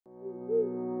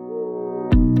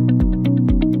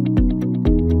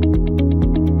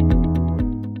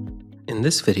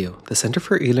this video, the Center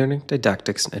for E-Learning,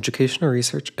 Didactics and Educational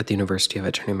Research at the University of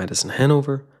Veterinary Medicine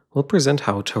Hannover will present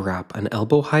how to wrap an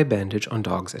elbow-high bandage on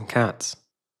dogs and cats.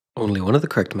 Only one of the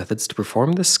correct methods to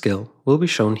perform this skill will be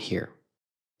shown here.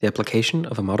 The application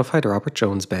of a modified Robert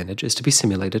Jones bandage is to be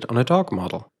simulated on a dog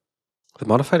model. The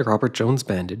modified Robert Jones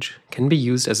bandage can be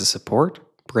used as a support,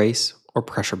 brace, or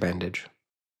pressure bandage.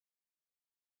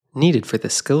 Needed for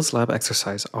this skills lab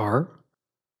exercise are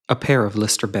a pair of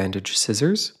Lister bandage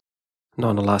scissors,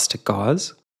 non-elastic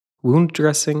gauze, wound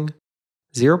dressing,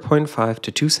 0.5 to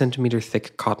 2 cm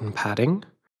thick cotton padding,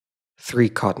 3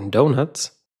 cotton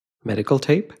donuts, medical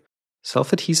tape,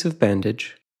 self-adhesive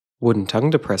bandage, wooden tongue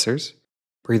depressors,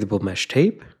 breathable mesh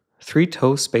tape, 3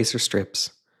 toe spacer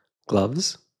strips,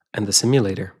 gloves, and the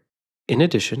simulator. In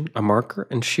addition, a marker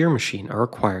and shear machine are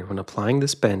required when applying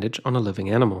this bandage on a living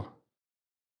animal.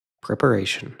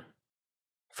 Preparation.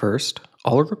 First,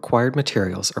 all required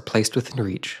materials are placed within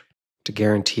reach. To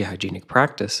guarantee hygienic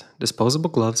practice,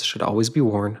 disposable gloves should always be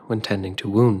worn when tending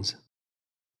to wounds.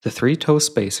 The 3 toe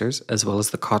spacers, as well as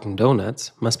the cotton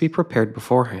donuts, must be prepared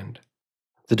beforehand.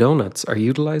 The donuts are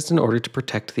utilized in order to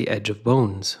protect the edge of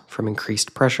bones from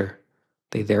increased pressure.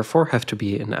 They therefore have to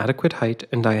be an adequate height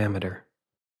and diameter.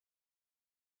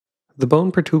 The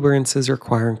bone protuberances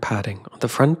requiring padding on the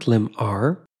front limb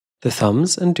are the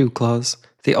thumbs and dew claws,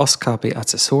 the os capi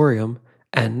accessorium,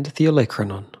 and the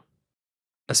olecranon.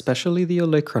 Especially the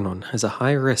olecranon has a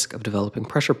high risk of developing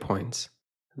pressure points.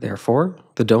 Therefore,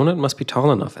 the donut must be tall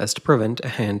enough as to prevent a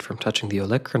hand from touching the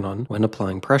olecranon when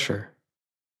applying pressure.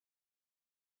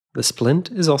 The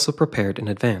splint is also prepared in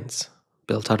advance,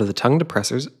 built out of the tongue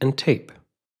depressors and tape.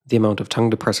 The amount of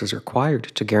tongue depressors required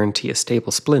to guarantee a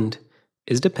stable splint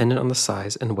is dependent on the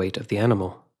size and weight of the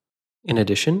animal. In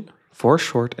addition, 4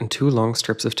 short and 2 long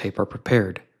strips of tape are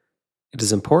prepared. It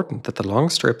is important that the long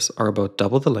strips are about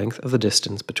double the length of the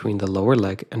distance between the lower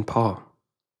leg and paw.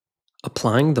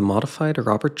 Applying the modified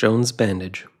Robert Jones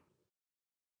bandage.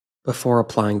 Before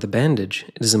applying the bandage,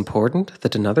 it is important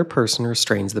that another person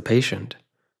restrains the patient.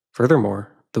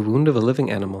 Furthermore, the wound of a living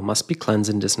animal must be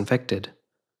cleansed and disinfected.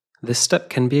 This step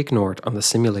can be ignored on the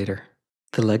simulator.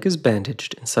 The leg is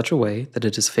bandaged in such a way that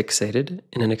it is fixated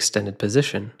in an extended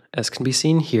position, as can be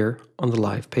seen here on the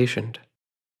live patient.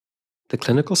 The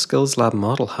clinical skills lab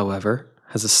model, however,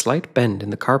 has a slight bend in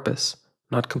the carpus,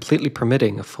 not completely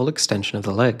permitting a full extension of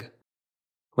the leg.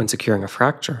 When securing a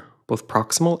fracture, both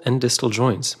proximal and distal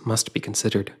joints must be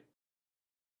considered.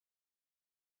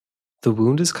 The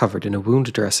wound is covered in a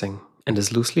wound dressing and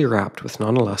is loosely wrapped with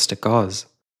non-elastic gauze.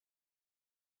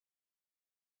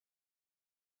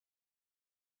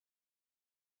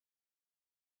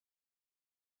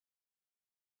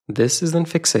 This is then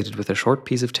fixated with a short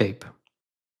piece of tape.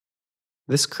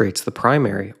 This creates the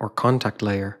primary or contact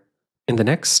layer. In the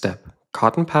next step,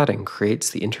 cotton padding creates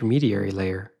the intermediary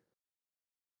layer.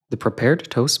 The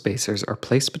prepared toe spacers are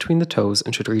placed between the toes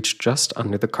and should reach just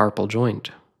under the carpal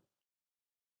joint.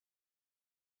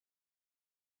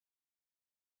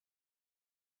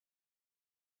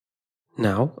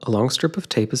 Now, a long strip of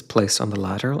tape is placed on the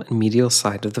lateral and medial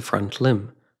side of the front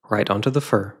limb, right onto the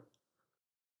fur.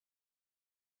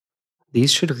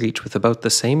 These should reach with about the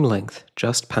same length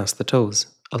just past the toes,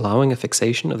 allowing a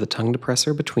fixation of the tongue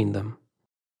depressor between them.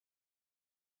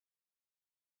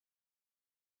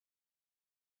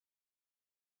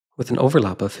 With an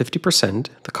overlap of 50%,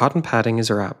 the cotton padding is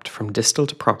wrapped from distal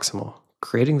to proximal,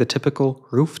 creating the typical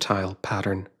roof tile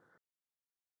pattern.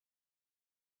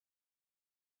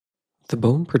 The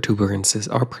bone protuberances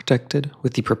are protected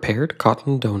with the prepared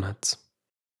cotton donuts.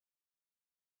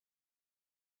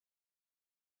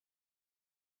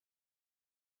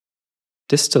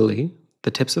 Distally,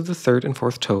 the tips of the 3rd and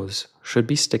 4th toes should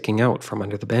be sticking out from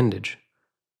under the bandage.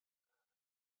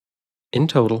 In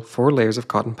total, 4 layers of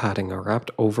cotton padding are wrapped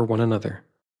over one another.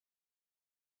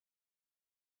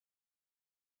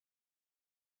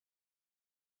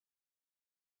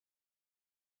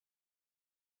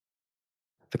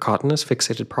 The cotton is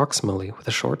fixated proximally with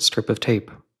a short strip of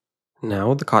tape.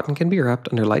 Now the cotton can be wrapped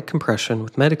under light compression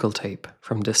with medical tape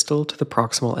from distal to the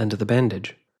proximal end of the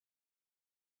bandage.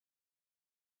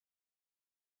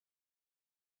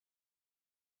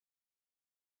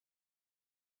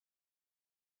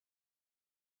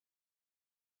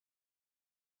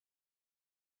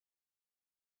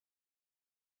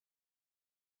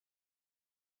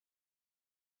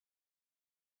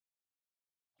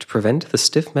 To prevent the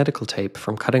stiff medical tape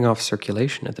from cutting off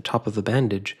circulation at the top of the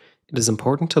bandage, it is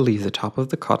important to leave the top of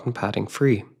the cotton padding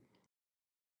free.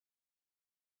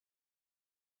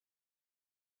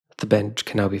 The bandage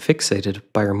can now be fixated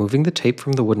by removing the tape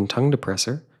from the wooden tongue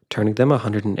depressor, turning them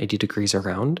 180 degrees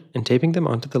around and taping them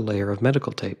onto the layer of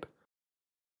medical tape.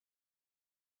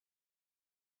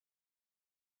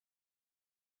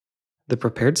 The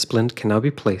prepared splint can now be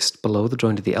placed below the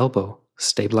joint of the elbow,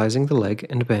 stabilizing the leg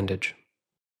and bandage.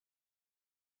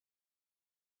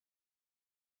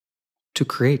 To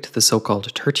create the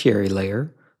so-called tertiary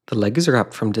layer, the leg is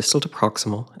wrapped from distal to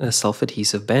proximal in a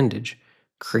self-adhesive bandage,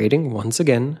 creating once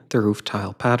again the roof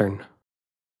tile pattern.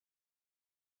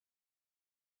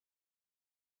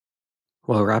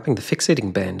 While wrapping the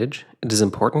fixating bandage, it is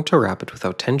important to wrap it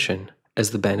without tension,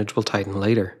 as the bandage will tighten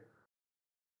later.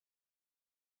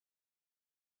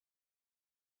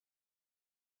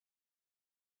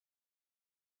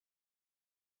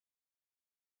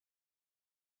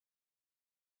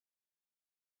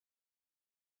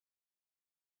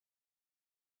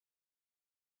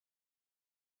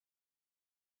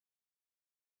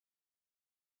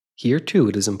 Here too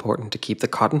it is important to keep the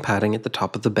cotton padding at the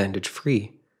top of the bandage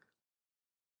free.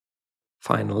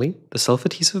 Finally, the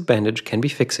self-adhesive bandage can be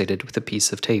fixated with a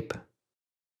piece of tape.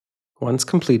 Once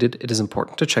completed, it is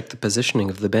important to check the positioning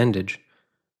of the bandage.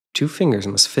 2 fingers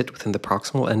must fit within the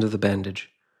proximal end of the bandage.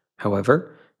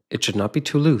 However, it should not be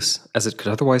too loose, as it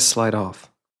could otherwise slide off.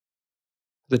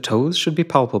 The toes should be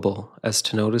palpable, as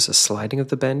to notice a sliding of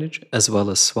the bandage as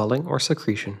well as swelling or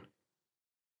secretion.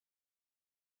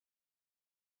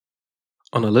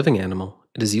 On a living animal,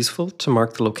 it is useful to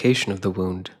mark the location of the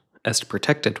wound, as to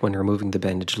protect it when removing the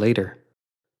bandage later.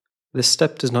 This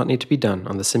step does not need to be done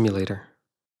on the simulator.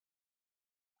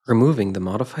 Removing the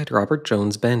modified Robert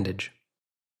Jones bandage.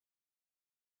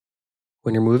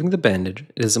 When removing the bandage,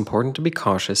 it is important to be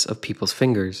cautious of people's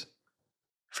fingers.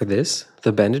 For this,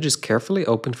 the bandage is carefully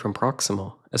opened from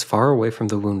proximal, as far away from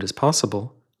the wound as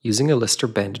possible, using a Lister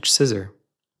bandage scissor.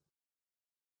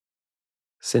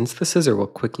 Since the scissor will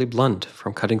quickly blunt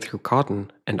from cutting through cotton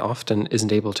and often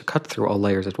isn't able to cut through all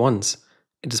layers at once,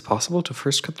 it is possible to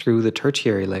first cut through the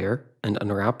tertiary layer and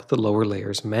unwrap the lower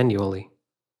layers manually.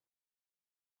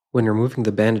 When removing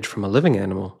the bandage from a living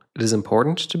animal, it is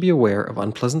important to be aware of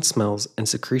unpleasant smells and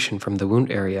secretion from the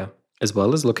wound area, as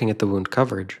well as looking at the wound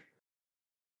coverage.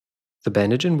 The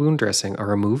bandage and wound dressing are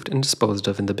removed and disposed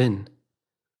of in the bin.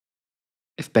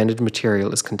 If bandage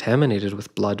material is contaminated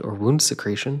with blood or wound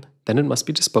secretion, then it must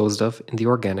be disposed of in the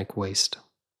organic waste.